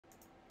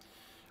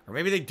Or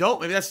maybe they don't.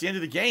 Maybe that's the end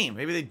of the game.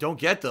 Maybe they don't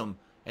get them.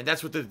 And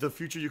that's what the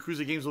future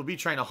Yakuza games will be,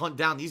 trying to hunt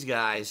down these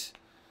guys.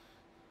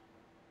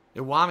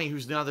 Iwami,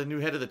 who's now the new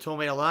head of the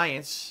Tomei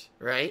Alliance,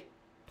 right?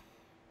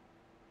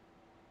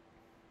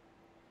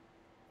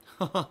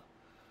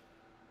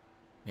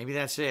 Maybe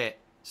that's it.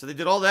 So they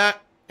did all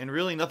that, and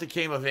really nothing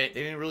came of it.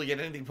 They didn't really get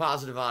anything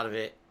positive out of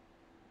it.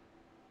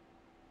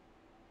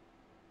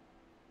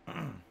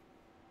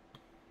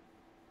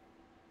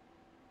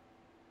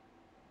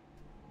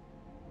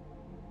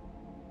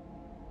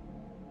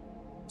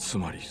 つ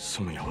まり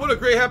その山 What a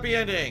great happy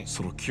ending!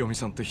 その清美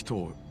さんって人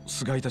を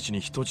菅井たちに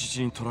人質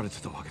に取られ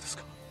てたわけです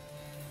か。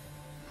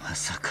ま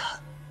さ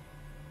か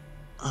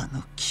あ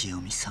の清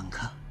美さん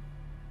が。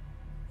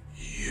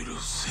許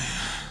せん。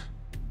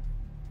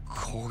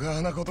小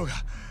川なことが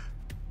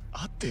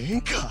あってええ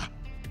んか。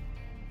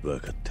分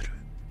かってる。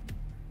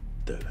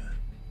だが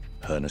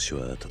話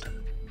は後だ。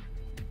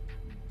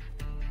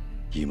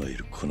今い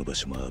るこの場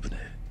所も危ね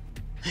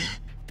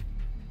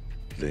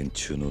え。連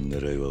中の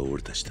狙いは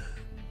俺たちだ。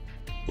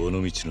尾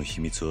道の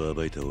秘密を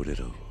暴いた俺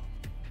らを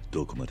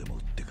どこまでも追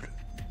ってくる。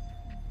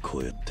こ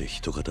うやって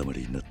一塊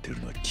になってい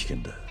るのは危険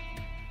だ。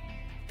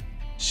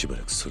しば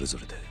らくそれぞ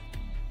れで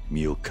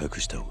身を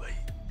隠した方がいい。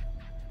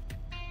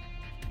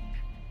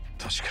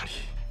確かに。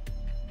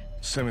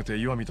せめて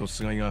岩見と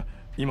菅井が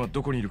今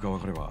どこにいるか分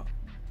かれば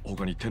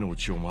他に手の打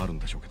ちようもあるん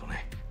でしょうけど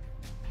ね。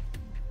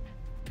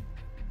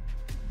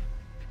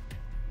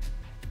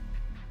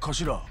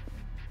頭、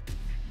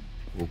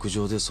屋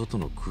上で外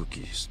の空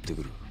気吸って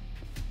くる。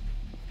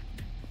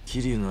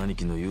桐生の兄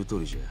貴の言う通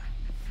りじゃ。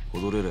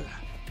踊れら。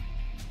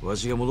わ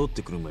しが戻っ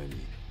てくる前に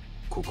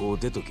ここを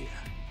出とけや。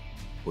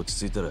落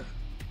ち着いたら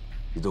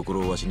居所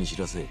をわしに知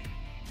らせ。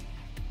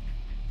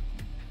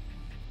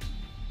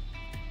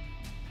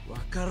わ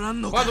から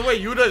んのか。 By the way,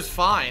 Yuta is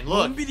fine.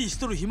 の Look, んびりし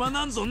とる暇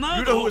なんぞな。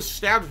 Yuta, who was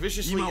stabbed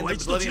viciously in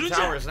the Millennium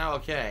Tower, is now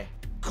okay.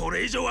 こ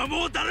れ以上は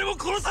もう誰も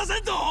殺させ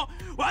んと。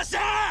わし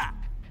ゃ。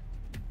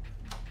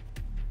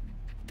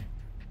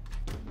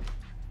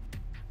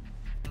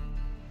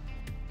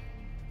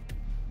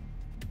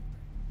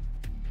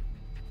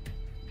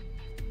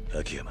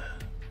秋山、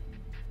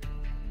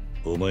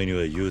お前に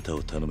は雄太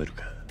を頼める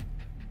か。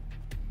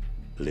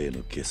例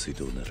の下水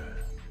道なら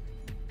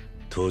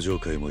東上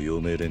会も陽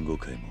明連合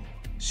会も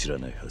知ら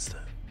ないはずだ。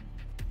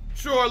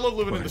 Sure, I love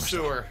living in the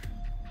sewer.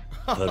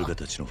 はるか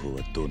たちの方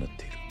はどうなっ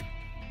ている。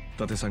伊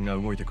達さんが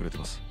動いてくれて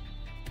ます。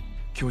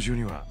今日中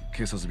には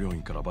警察病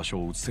院から場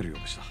所を移せるよう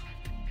でした。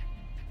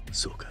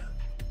そうか。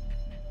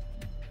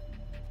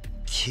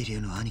桐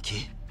生の兄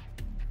貴。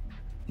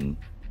ん？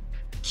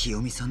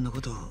清美さんの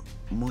ことを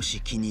もし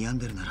気に病ん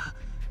でるなら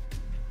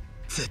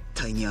絶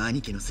対に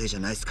兄貴のせいじゃ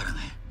ないですからね。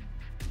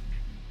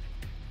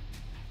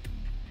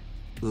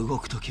動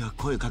くときは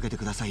声かけて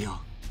くださいよ。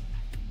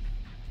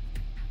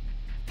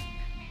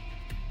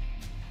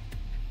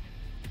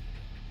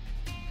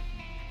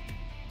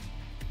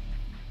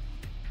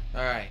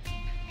Alright,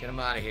 get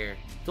him out of here.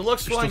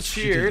 Deluxe Flying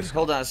cheered.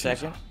 Hold on a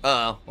second.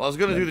 Well, I was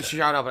gonna do the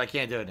shout out, but I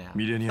can't do it now.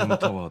 ミレニアム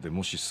タワーで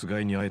もし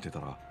菅井に会えてた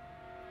ら、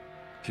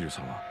桐生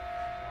さんは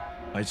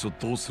あいつを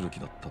どうする気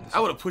だったんですか。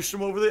 I would have pushed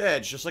him over the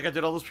edge, just like I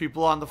did all those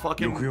people on the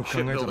fucking よくよく考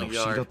えたら不 shipbuilding 思議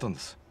だっ yard. たんで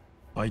す。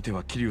相手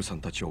は桐生さ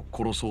んたちを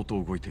殺そう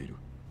と動いている。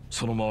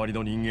その周り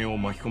の人間を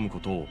巻き込むこ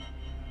とを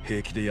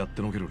平気でやっ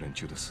てのける連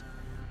中です。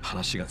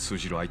話が通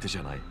じる相手じ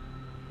ゃない。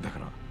だか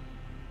ら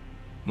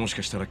もし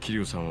かしたら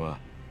桐生さんは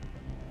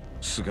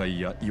菅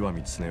井や岩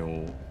見恒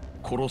を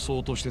殺そ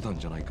うとしてたん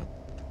じゃないか。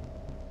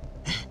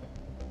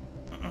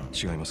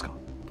違いますか。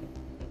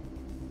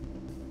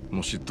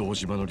もし堂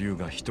島の竜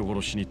が人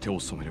殺しに手を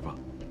染めれば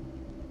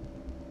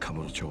カ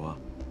ムロ町は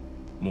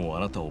もうあ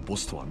なたをボ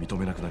スとは認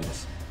めなくなりま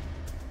す。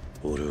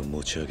俺を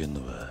持ち上げん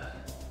のは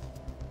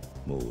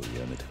もう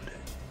やめてくれ。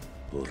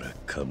俺は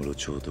カムロ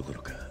町どこ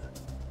ろか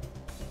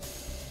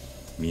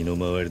身の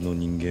回りの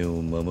人間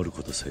を守る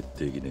ことさえ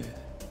できねえ。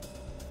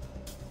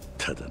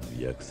ただの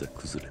ヤクザ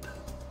崩れだ。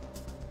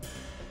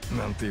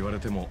なんて言われ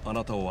てもあ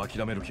なたを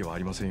諦める気はあ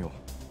りませんよ。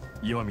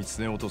岩見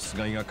恒夫と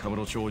菅井がカム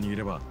ロ町にい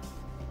れば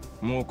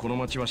もうこの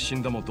町は死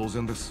んだも同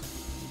然です。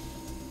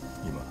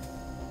今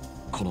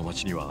この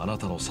町にはあな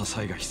たの支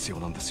えが必要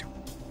なんですよ。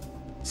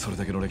それ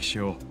だけの歴史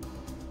を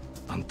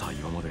あんたは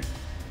今まで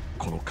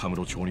このカム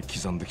ロ町に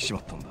刻んできちま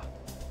ったんだ。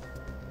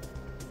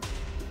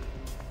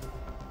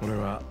俺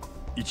は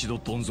一度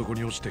どん底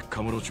に落ちて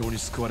カムロ町に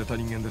救われた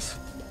人間です。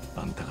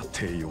あんたが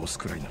帝位を押す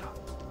くらいなら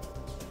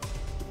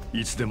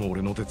いつでも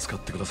俺の手使っ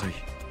てください。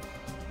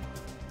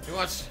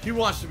He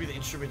wants to be the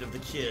instrument of the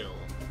kill,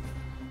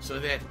 so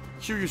that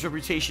Kiryu's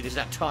reputation is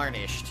not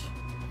tarnished.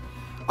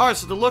 Alright,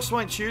 so Deluxe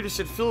went cheered and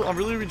said, Phil, I'm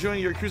really enjoying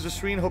your Yakuza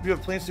stream. Hope you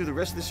have plans to do the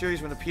rest of the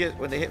series when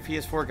they hit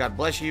PS4. God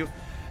bless you.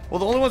 Well,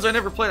 the only ones I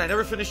never played, I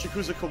never finished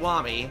Yakuza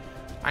Kiwami.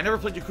 I never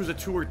played Yakuza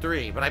 2 or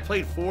 3, but I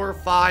played 4,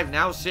 5,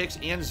 now 6,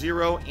 and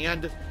 0,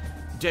 and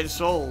Dead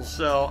Souls.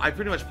 So I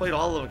pretty much played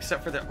all of them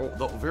except for the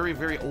very,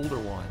 very older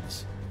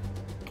ones.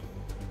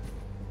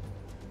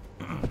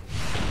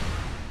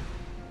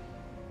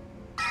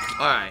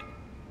 Alright.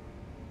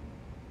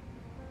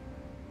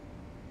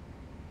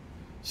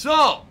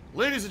 So,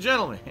 ladies and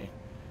gentlemen,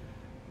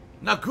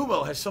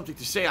 Nagumo has something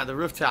to say on the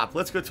rooftop.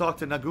 Let's go talk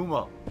to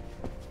Nagumo.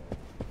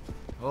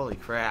 Holy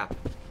crap.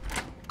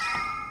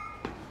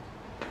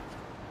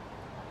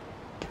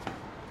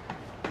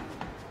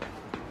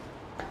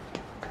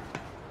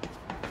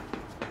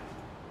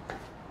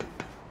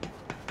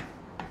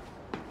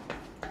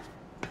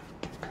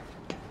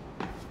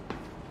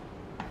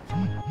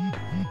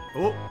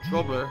 Oh,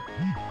 trouble.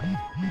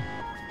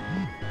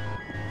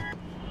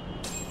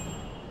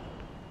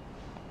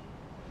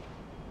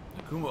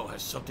 Nagumo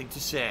has something to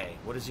say.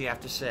 What does he have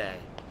to say?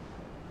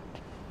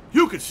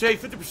 You could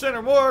save 50%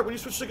 or more when you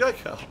switch to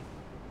Geico.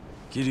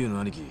 桐生の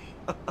兄貴、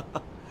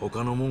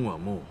他のもんは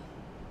もう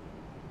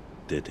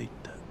出て行っ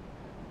た。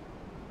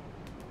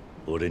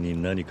俺に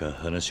何か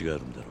話があ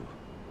るんだろ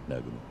う、ナ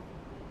グモ。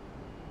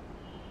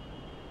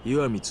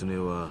岩見恒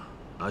夫は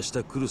明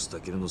日クルスタ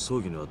ケルの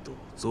葬儀の後、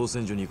造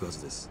船所に行くは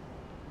ずです。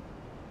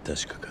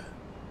確かか。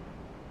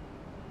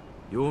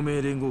陽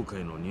明連合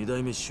会の2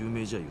代目襲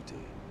名じゃ言うて、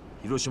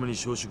広島に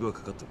招集が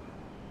かかってる。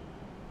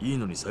いい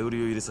のに探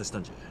りを入れさせた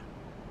んじゃ。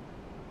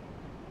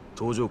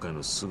東上会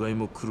の菅井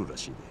も来るら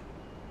しい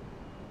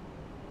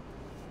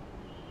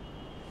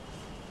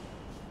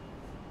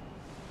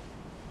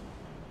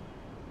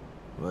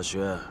で。わし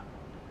は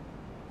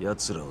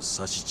奴らを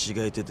刺し違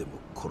えてでも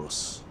殺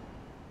す。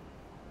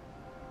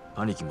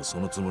兄貴もそ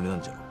のつもりな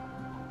んじゃ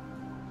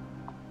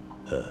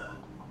ろ。はあ。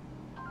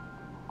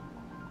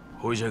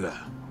ほいじゃが、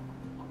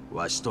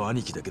わしと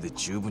兄貴だけで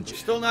十分じゃ。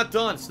Still not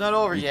done. It's not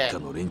over 一 yet. 家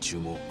の連中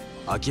も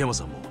秋山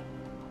さんも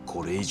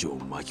これ以上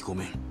巻き込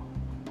めん。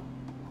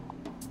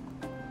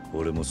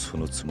俺もそ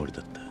のつもり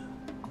だった。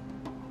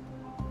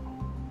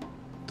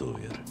ど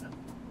うやら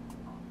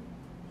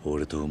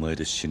俺とお前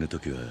で死ぬ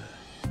時は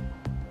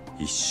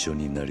一緒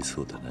になり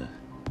そうだな、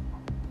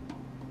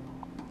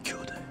兄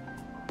弟。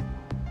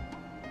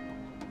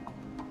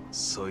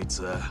そい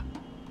つは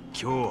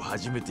今日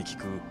初めて聞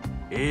く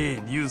え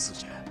えニュース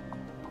じゃ。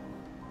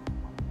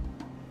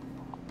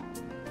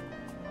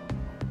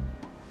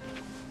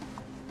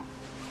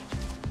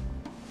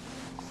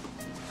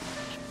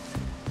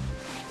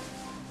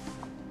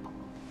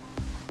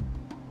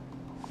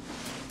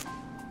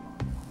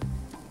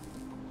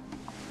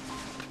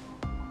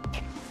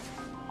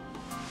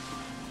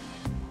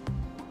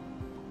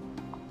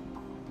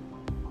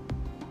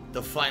The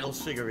final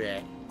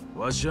cigarette.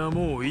 わしは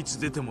もういつ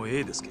出てもえ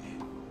えですけ。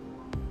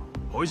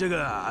ほいじゃ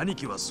が兄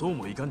貴はそう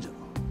もいかんじゃろ。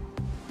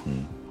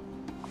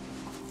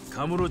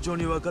カムロ町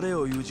に別れ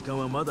よういう時間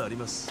はまだあり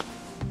ます。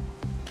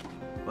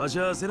わし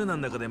はセレナ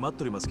の中で待っ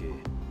とりますけ。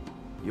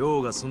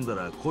用が済んだ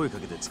ら声か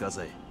けてつか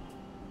さい。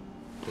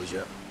ほいじ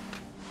ゃ。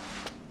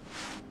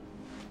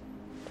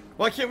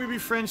Why can't we be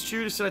friends,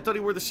 Judah said? I thought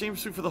he wore the same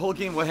suit for the whole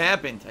game. What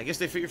happened? I guess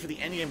they figured for the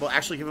end game we'll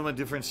actually give him a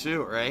different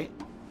suit, right?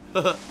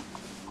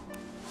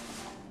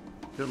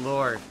 Good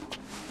lord.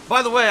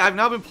 By the way, I've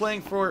now been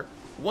playing for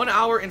 1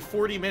 hour and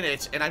 40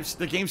 minutes, and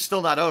the game's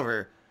still not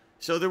over.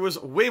 So there was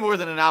way more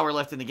than an hour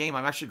left in the game.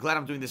 I'm actually glad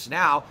I'm doing this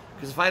now,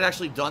 because if I had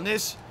actually done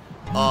this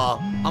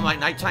on my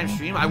nighttime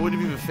stream, I wouldn't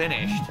have even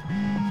finished.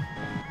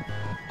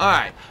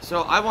 Alright,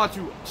 so I want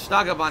to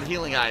stock up on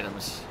healing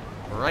items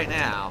right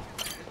now.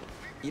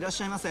 いらっ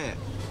しゃいませ。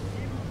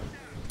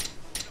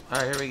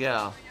 Alright, here we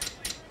go.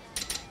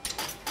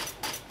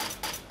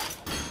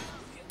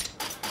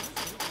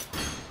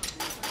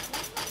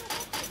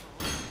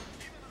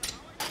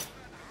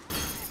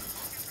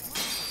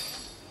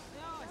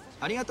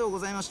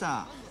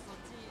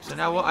 So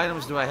now what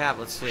items do I have?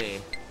 Let's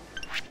see.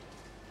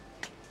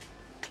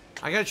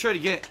 I gotta try to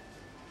get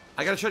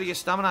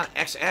stamina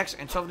XX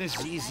and toughness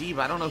ZZ,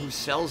 but I don't know who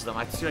sells them.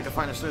 I can see if I can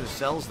find a store that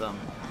sells them.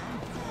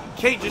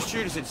 Kate just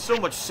shooted said so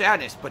much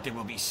sadness, but there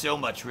will be so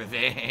much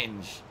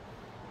revenge.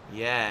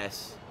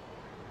 Yes.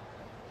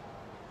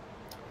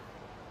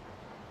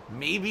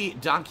 Maybe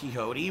Don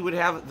Quixote would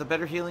have the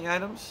better healing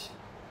items?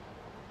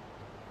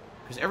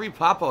 Because every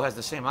Papo has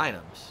the same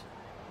items.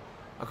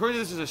 According to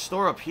this, is a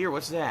store up here.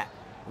 What's that?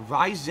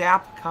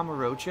 Rizap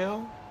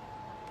Camarocho?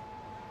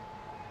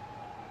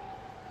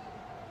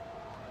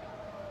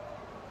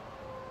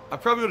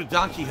 I'd probably go to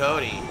Don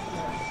Quixote.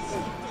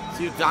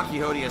 See if Don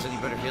Quixote has any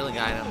better healing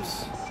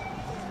items.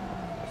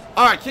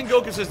 Alright, King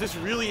Goku says this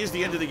really is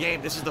the end of the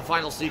game. This is the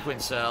final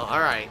sequence, so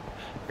alright.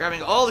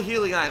 Grabbing all the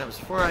healing items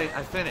before I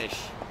finish.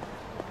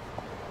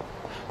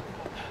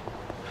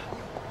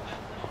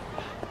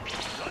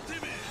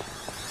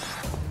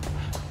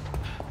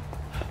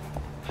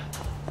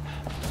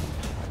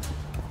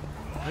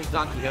 Where's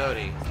Don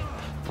Quixote?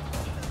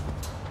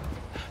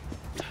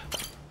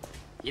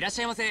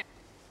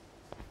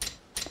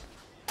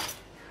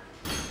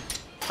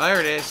 Oh, there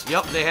it is.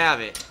 Yup, they have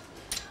it.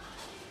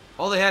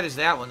 All they had is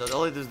that one, though.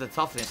 Only there's the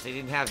toughness. They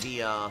didn't have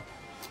the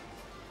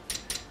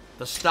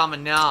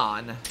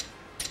stamina.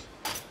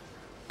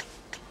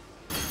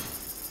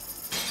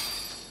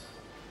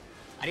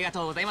 Oops, I'm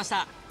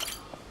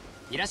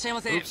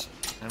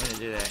gonna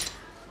do that.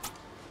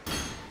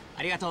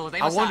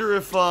 I wonder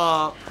if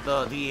the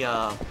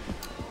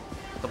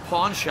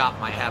pawn shop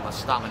might have a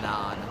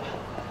stamina.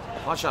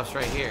 Pawn shop's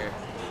right here.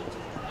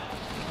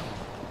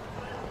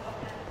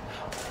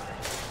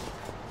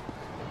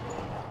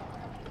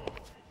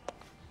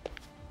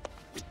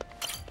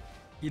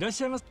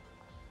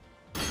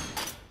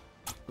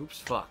 Oops,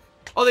 fuck.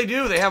 Oh, they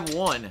do. They have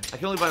one. I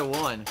can only buy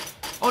one.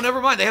 Oh,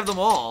 never mind. They have them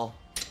all.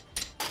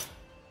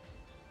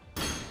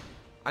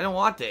 I don't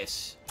want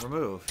this.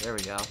 Remove. There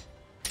we go.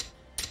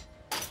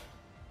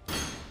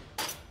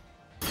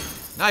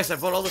 Nice. I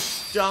bought all the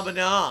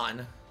stamina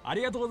on.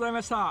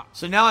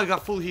 So now I've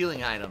got full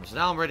healing items.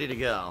 Now I'm ready to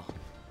go.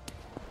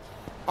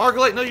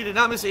 Arclight, no, you did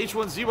not miss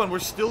H1Z1. We're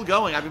still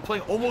going. I've been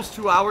playing almost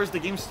 2 hours. The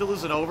game still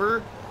isn't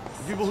over.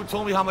 The people who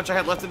told me how much I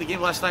had left in the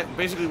game last night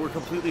basically were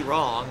completely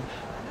wrong.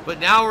 But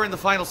now we're in the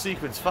final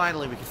sequence.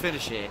 Finally, we can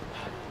finish it.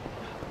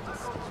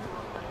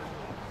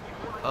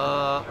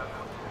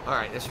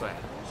 Alright, this way.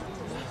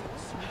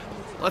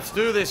 Let's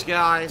do this,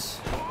 guys.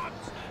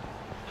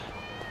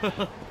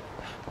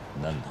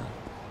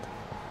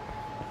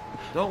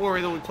 Don't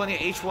worry, there'll be plenty of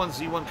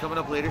H1Z1 coming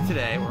up later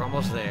today. We're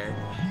almost there.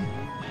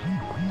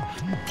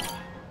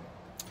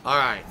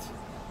 Alright.